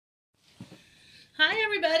Hi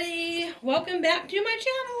everybody, welcome back to my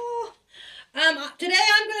channel. Today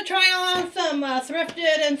I'm going to try on some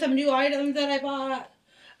thrifted and some new items that I bought.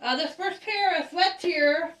 This first pair of sweats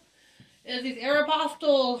here is these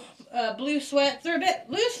Aeropostale blue sweats. They're a bit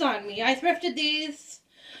loose on me. I thrifted these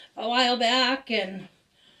a while back and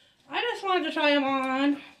I just wanted to try them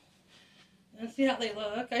on and see how they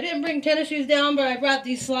look. I didn't bring tennis shoes down, but I brought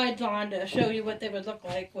these slides on to show you what they would look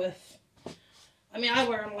like with, I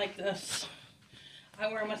wear them like this. I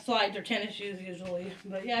wear my slides or tennis shoes usually.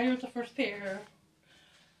 But yeah, here's the first pair.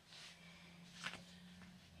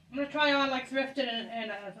 I'm going to try on like thrifted and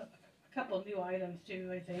a couple of new items too,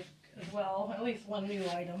 I think, as well. At least one new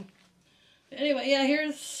item. But anyway, yeah,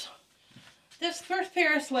 here's this first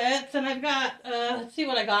pair of sweats. And I've got, let's see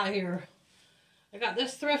what I got here. I got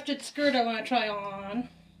this thrifted skirt I want to try on.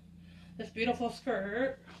 This beautiful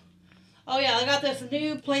skirt. Oh yeah, I got this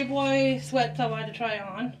new Playboy sweats I wanted to try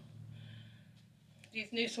on.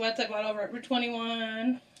 These new sweats I got over at Route 21.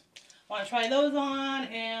 I want to try those on.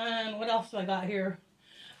 And what else do I got here?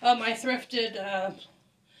 Oh, my thrifted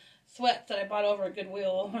sweats that I bought over at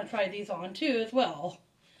Goodwill. I'm going to try these on too as well.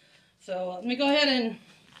 So let me go ahead and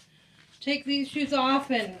take these shoes off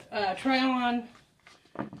and try on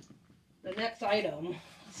the next item.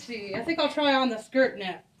 Let's see. I think I'll try on the skirt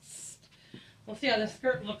next. We'll see how the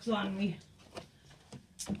skirt looks on me.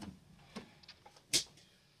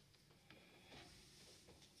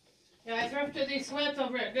 Yeah, I thrifted these sweats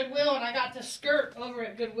over at Goodwill, and I got the skirt over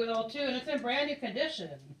at Goodwill too, and it's in brand new condition.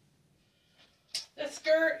 This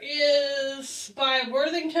skirt is by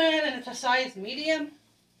Worthington, and it's a size medium.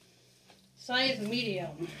 Size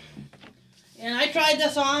medium. And I tried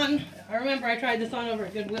this on. I remember I tried this on over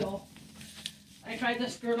at Goodwill. I tried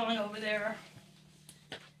this skirt on over there,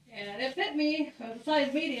 and it fit me. It was a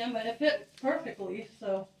size medium, but it fit perfectly.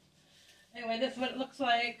 So anyway, this is what it looks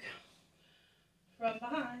like from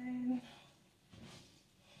behind.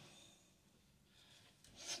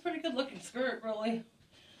 It's a pretty good looking skirt, really.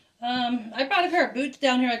 I brought a pair of boots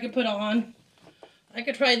down here I could put on. I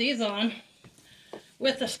could try these on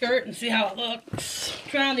with the skirt and see how it looks.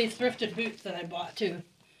 Try on these thrifted boots that I bought too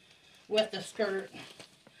with the skirt.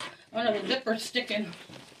 Oh no, the zipper's sticking.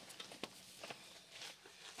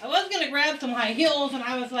 I was going to grab some high heels and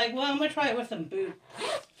I was like, well, I'm going to try it with some boots.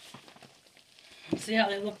 See how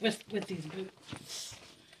they look with these boots.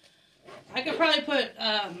 I could probably put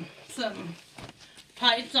some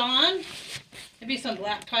tights on. Maybe some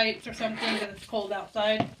black tights or something because it's cold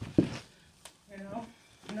outside. You know,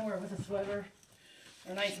 wear it with a sweater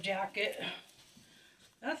or a nice jacket.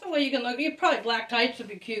 That's the way you can look. Probably black tights would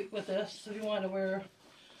be cute with this if you wanted to wear,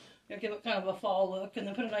 give it kind of a fall look, and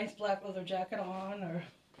then put a nice black leather jacket on or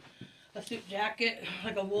a suit jacket,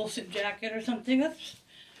 like a wool suit jacket or something. That's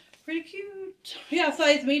pretty cute. Yeah,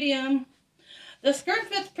 size medium. The skirt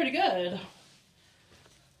fits pretty good.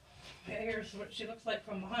 Yeah, here's what she looks like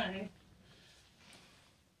from behind.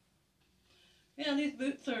 Yeah, these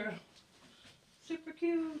boots are super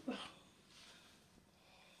cute.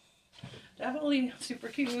 Definitely super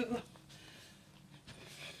cute.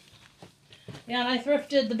 Yeah, and I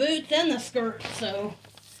thrifted the boots and the skirt, so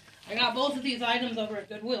I got both of these items over at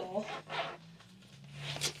Goodwill.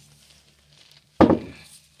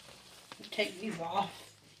 Take these off.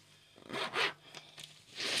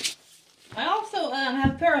 I also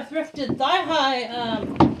have a pair of thrifted thigh-high,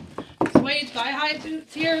 suede thigh-high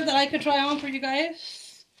boots here that I could try on for you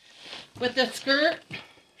guys with the skirt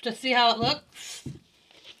to see how it looks.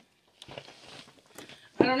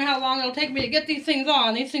 I don't know how long it'll take me to get these things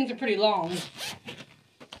on. These things are pretty long.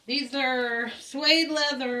 These are suede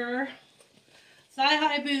leather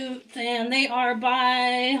thigh-high boots, and they are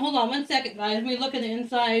by, hold on one second guys, let me look at the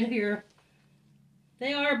inside here.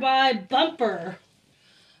 They are by Bumper,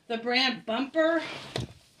 the brand Bumper,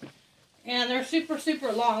 and they're super,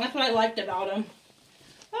 super long. That's what I liked about them.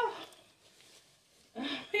 Oh,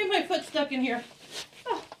 get my foot stuck in here.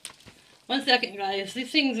 Oh. One second, guys.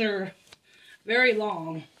 These things are very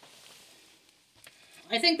long.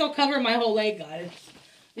 I think they'll cover my whole leg, guys.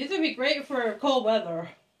 These would be great for cold weather.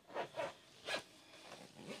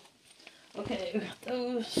 Okay, we got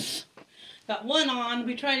those. Got one on.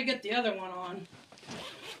 We try to get the other one on.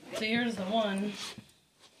 So here's the one.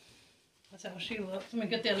 That's how she looks. Let me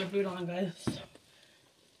get the other boot on, guys.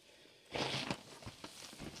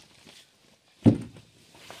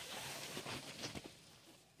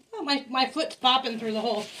 Oh, my foot's popping through the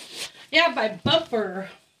hole. Yeah, by Bumper.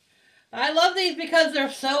 I love these because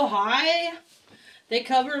they're so high. They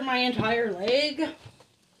cover my entire leg,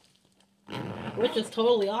 which is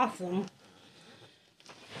totally awesome.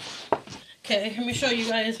 Okay, let me show you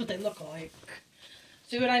guys what they look like.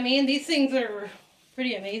 See what I mean? These things are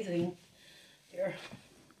pretty amazing. Here.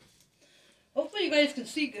 Hopefully you guys can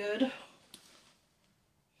see good.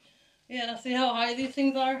 Yeah, see how high these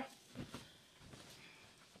things are?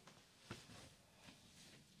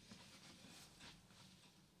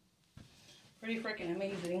 Pretty freaking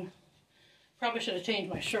amazing. Probably should have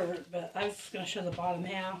changed my shirt, but I was going to show the bottom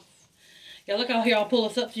half. Yeah, look out here. I'll pull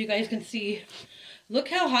this up so you guys can see. Look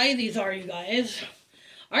how high these are, you guys.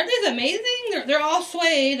 Aren't these amazing? They're all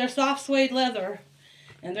suede. They're soft suede leather.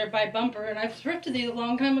 And they're by Bumper. And I've thrifted these a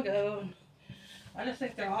long time ago. I just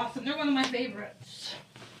think they're awesome. They're one of my favorites.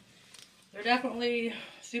 They're definitely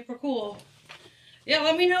super cool. Yeah,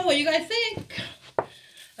 let me know what you guys think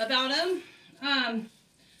about them.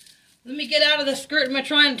 Let me get out of the skirt. I'm going to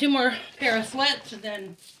try on 2 more pair of sweats, and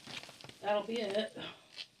then that'll be it.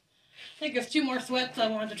 I think there's 2 more sweats I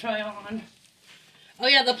wanted to try on. Oh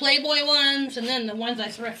yeah, the Playboy ones, and then the ones I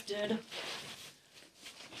thrifted.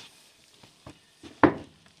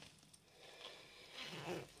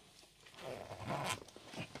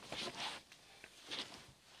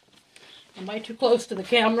 Am I too close to the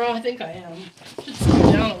camera? I think I am. Should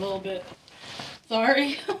slow down a little bit.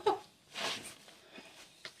 Sorry.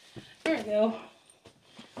 There we go.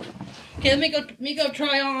 Okay, let me go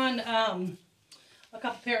try on a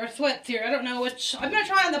couple pair of sweats here. I don't know which. I'm gonna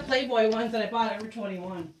try on the Playboy ones that I bought at Route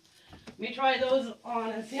 21. Let me try those on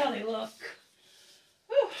and see how they look.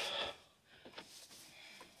 Whew.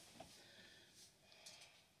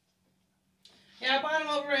 Yeah, I bought them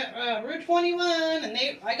over at Route 21, and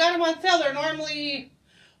I got them on sale. They're normally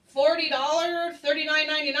 $40,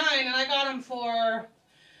 $39.99, and I got them for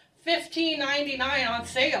 $15.99 on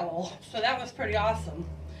sale. So that was pretty awesome.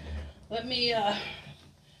 Let me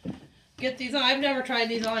get these on. I've never tried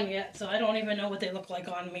these on yet, so I don't even know what they look like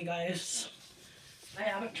on me, guys. I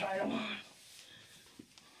haven't tried them on.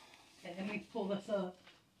 Okay, let me pull this up.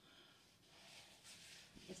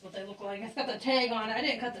 That's what they look like. It's got the tag on it. I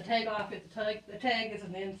didn't cut the tag off. The tag is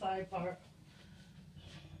in the inside part.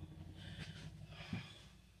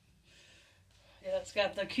 Yeah, it's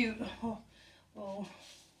got the cute little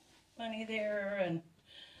bunny there, and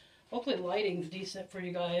hopefully the lighting's decent for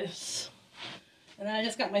you guys. And then I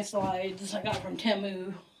just got my slides I got from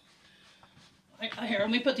Temu. Here, let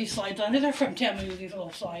me put these slides on. These are from Temu, these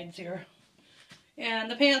little slides here. And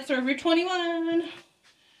the pants are Route 21.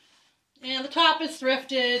 And the top is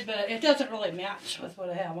thrifted, but it doesn't really match with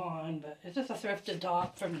what I have on. But it's just a thrifted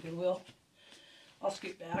top from Goodwill. I'll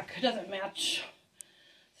scoot back. It doesn't match.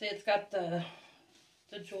 See, it's got the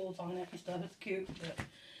jewels on it and stuff. It's cute. But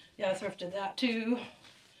yeah, I thrifted that too.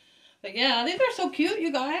 But yeah, these are so cute,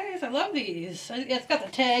 you guys. I love these. It's got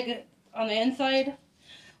the tag on the inside.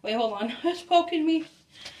 Wait, hold on. It's poking me.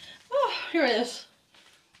 Oh, here it is.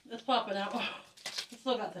 It's popping out. It's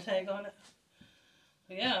still got the tag on it.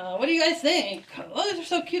 Yeah, what do you guys think? Oh, these are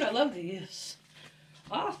so cute. I love these.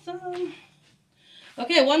 Awesome.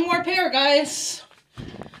 Okay, 1 more pair, guys.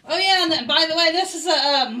 Oh, yeah, and then, by the way, this is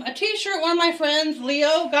a t-shirt one of my friends,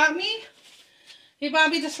 Leo, got me. He bought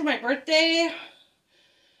me this for my birthday.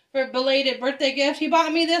 For a belated birthday gift. He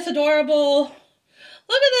bought me this adorable.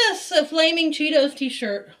 Look at this, a Flaming Cheetos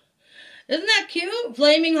t-shirt. Isn't that cute?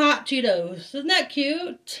 Flaming Hot Cheetos. Isn't that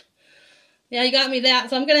cute? Yeah, he got me that,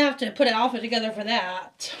 so I'm going to have to put an outfit together for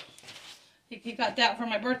that. He got that for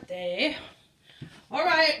my birthday.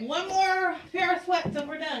 Alright, 1 more pair of sweats and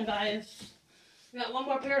we're done, guys. We got 1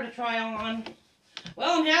 more pair to try on.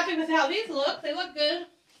 Well, I'm happy with how these look. They look good.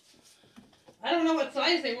 I don't know what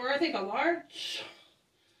size they were. I think a large.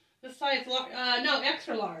 This size, no,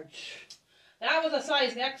 extra large. That was a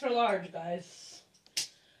size extra large, guys.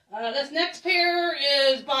 This next pair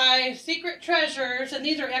is by Secret Treasures, and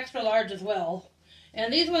these are extra large as well.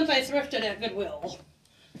 And these ones I thrifted at Goodwill.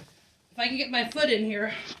 If I can get my foot in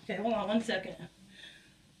here. Okay, hold on 1 second.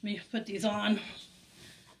 Let me put these on.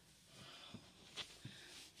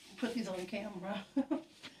 Put these on camera.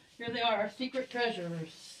 Here they are, Secret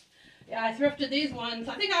Treasures. Yeah, I thrifted these ones.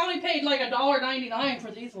 I think I only paid like $1.99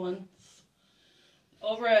 for these ones.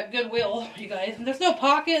 Over at Goodwill, you guys. And there's no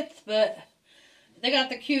pockets, but they got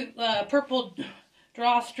the cute purple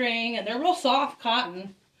drawstring, and they're real soft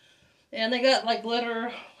cotton. And they got like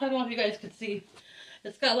glitter. I don't know if you guys could see.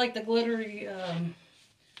 It's got like the glittery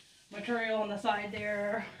material on the side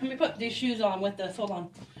there. Let me put these shoes on with this. Hold on.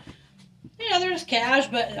 You know, they're just cash,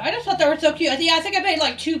 but I just thought they were so cute. I think I paid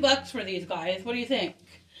like $2 for these, guys. What do you think?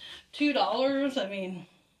 $2? I mean,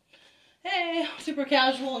 hey, super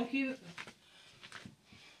casual and cute.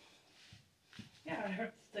 Yeah,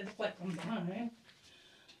 they look like them behind.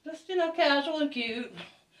 Just, you know, casual and cute.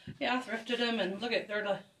 Yeah, I thrifted them, and look at,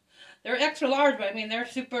 they're extra large, but I mean, they're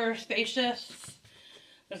super spacious.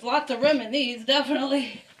 There's lots of room in these,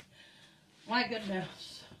 definitely. My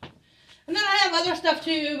goodness. And then I have other stuff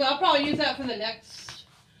too, but I'll probably use that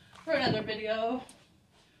for another video.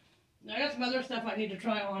 I got some other stuff I need to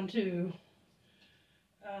try on too.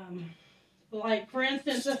 Like, for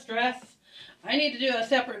instance, this dress. I need to do a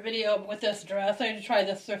separate video with this dress. I need to try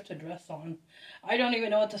this thrifted dress on. I don't even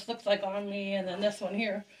know what this looks like on me. And then this one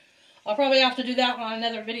here. I'll probably have to do that on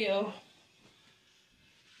another video.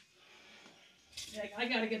 Yeah, I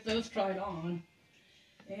gotta get those tried on.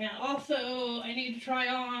 And also, I need to try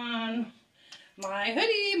on my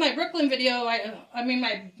hoodie, my Brooklyn video. I mean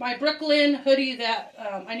my Brooklyn hoodie that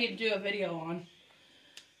I need to do a video on.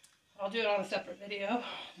 I'll do it on a separate video,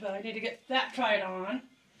 but I need to get that tried on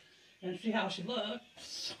and see how she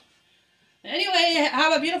looks. Anyway,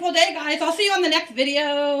 have a beautiful day, guys. I'll see you on the next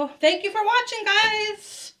video. Thank you for watching,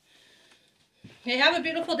 guys. Okay, have a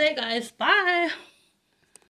beautiful day, guys. Bye.